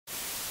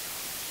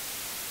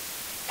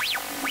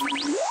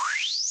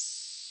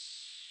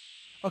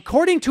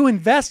According to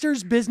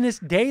Investors Business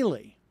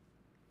Daily,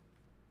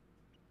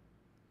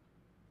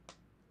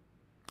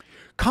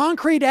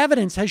 concrete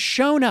evidence has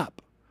shown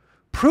up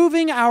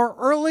proving our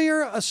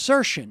earlier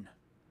assertion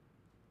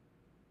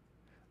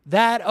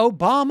that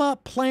Obama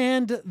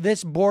planned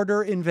this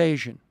border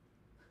invasion.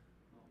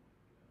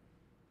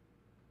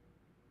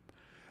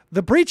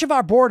 The breach of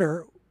our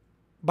border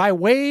by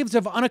waves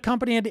of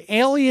unaccompanied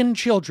alien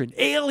children,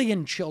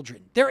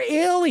 they're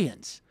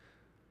aliens.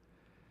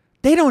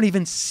 They don't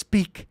even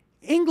speak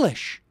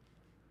English,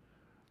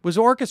 was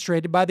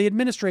orchestrated by the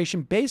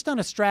administration based on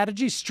a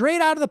strategy straight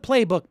out of the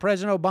playbook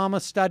President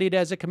Obama studied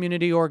as a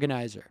community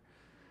organizer.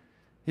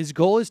 His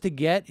goal is to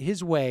get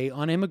his way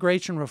on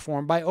immigration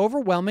reform by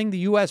overwhelming the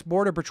U.S.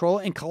 Border Patrol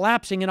and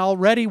collapsing an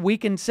already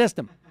weakened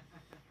system.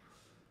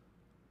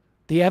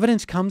 The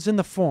evidence comes in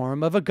the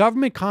form of a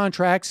government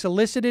contract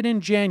solicited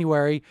in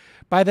January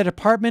by the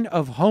Department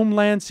of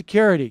Homeland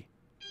Security.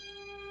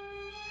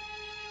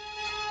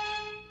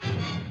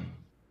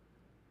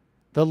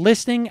 The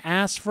listing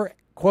asks for,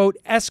 quote,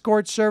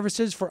 escort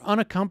services for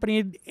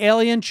unaccompanied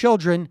alien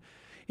children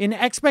in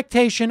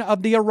expectation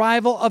of the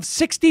arrival of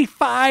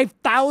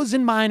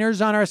 65,000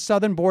 minors on our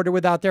southern border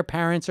without their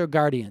parents or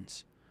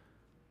guardians.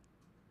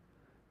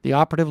 The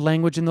operative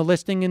language in the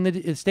listing in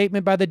the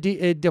statement by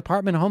the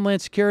Department of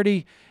Homeland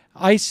Security,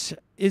 ICE,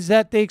 is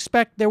that they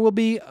expect there will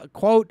be,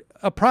 quote,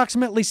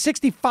 approximately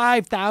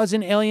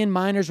 65,000 alien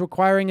minors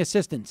requiring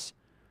assistance.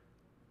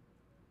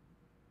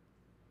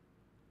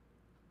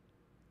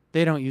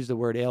 They don't use the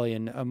word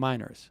alien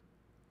minors.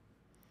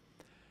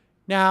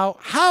 Now,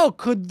 how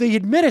could the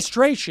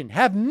administration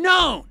have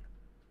known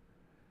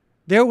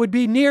there would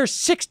be near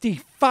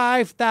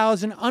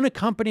 65,000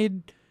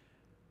 unaccompanied,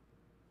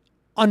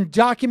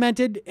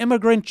 undocumented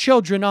immigrant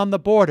children on the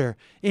border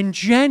in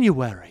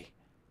January?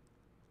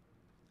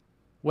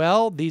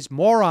 Well, these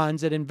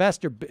morons at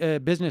Investor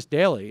Business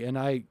Daily, and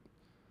I'd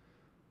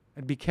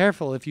be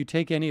careful if you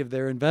take any of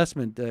their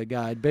investment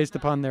guide based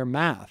upon their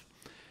math.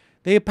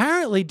 They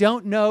apparently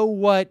don't know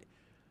what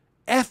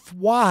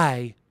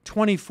FY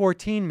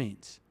 2014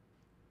 means.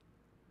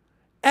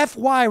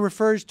 FY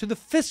refers to the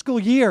fiscal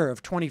year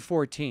of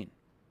 2014.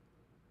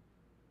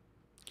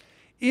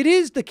 It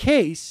is the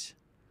case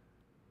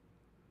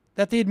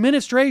that the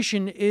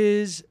administration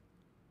is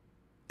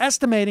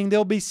estimating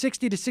there'll be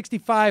 60 to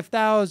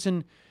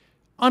 65,000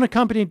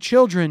 unaccompanied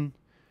children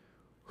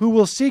who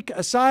will seek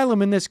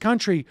asylum in this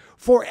country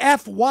for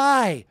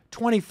FY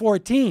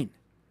 2014.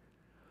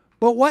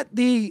 But what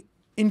the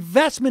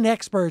investment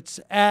experts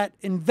at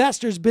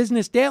Investors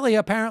Business Daily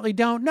apparently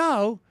don't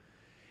know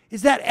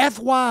is that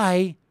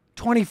FY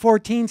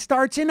 2014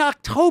 starts in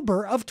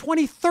October of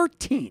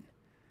 2013,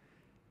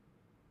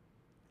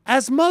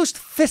 as most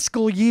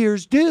fiscal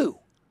years do.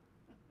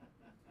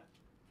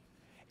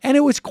 And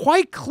it was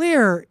quite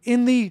clear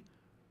in the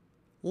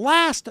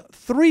last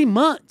 3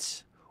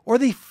 months, or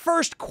the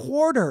first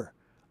quarter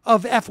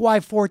of FY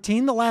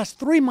 14, the last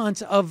 3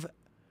 months of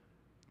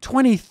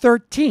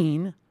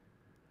 2013,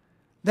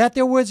 that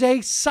there was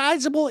a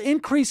sizable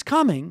increase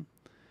coming.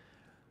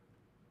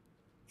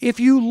 If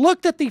you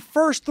looked at the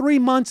first 3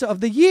 months of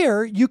the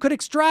year, you could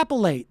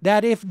extrapolate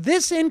that if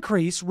this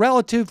increase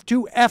relative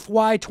to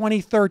FY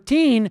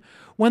 2013,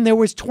 when there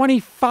was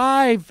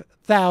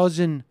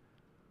 25,000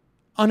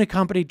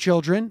 unaccompanied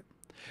children,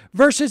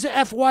 versus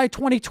FY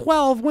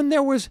 2012, when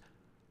there was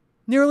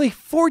nearly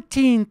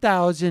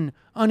 14,000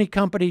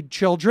 unaccompanied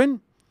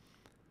children,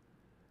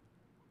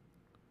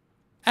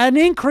 an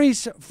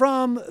increase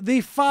from the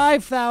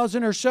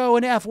 5,000 or so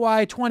in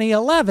FY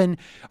 2011.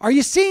 Are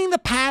you seeing the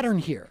pattern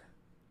here?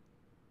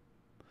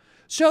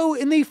 So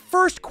in the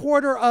first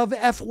quarter of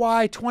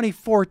FY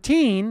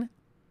 2014,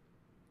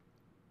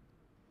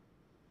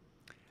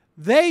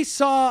 they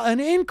saw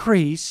an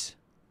increase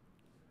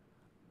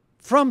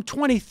from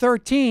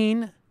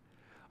 2013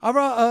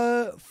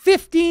 of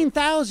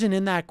 15,000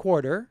 in that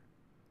quarter,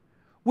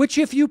 which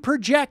if you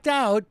project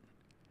out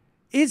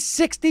is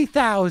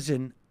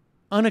 60,000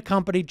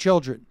 unaccompanied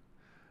children.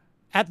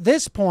 At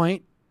this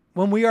point,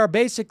 when we are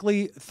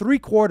basically 3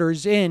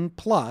 quarters in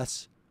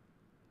plus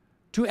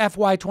to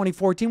FY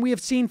 2014, we have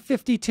seen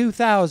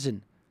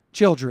 52,000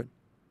 children.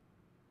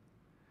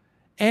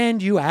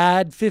 And you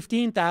add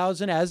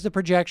 15,000 as the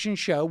projections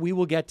show, we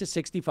will get to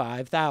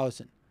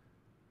 65,000.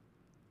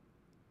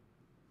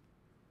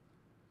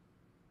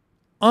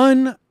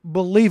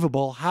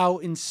 Unbelievable how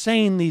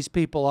insane these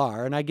people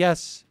are. And I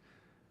guess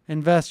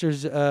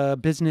Investors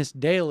Business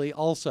Daily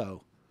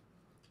also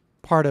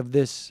part of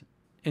this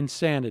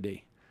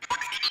insanity.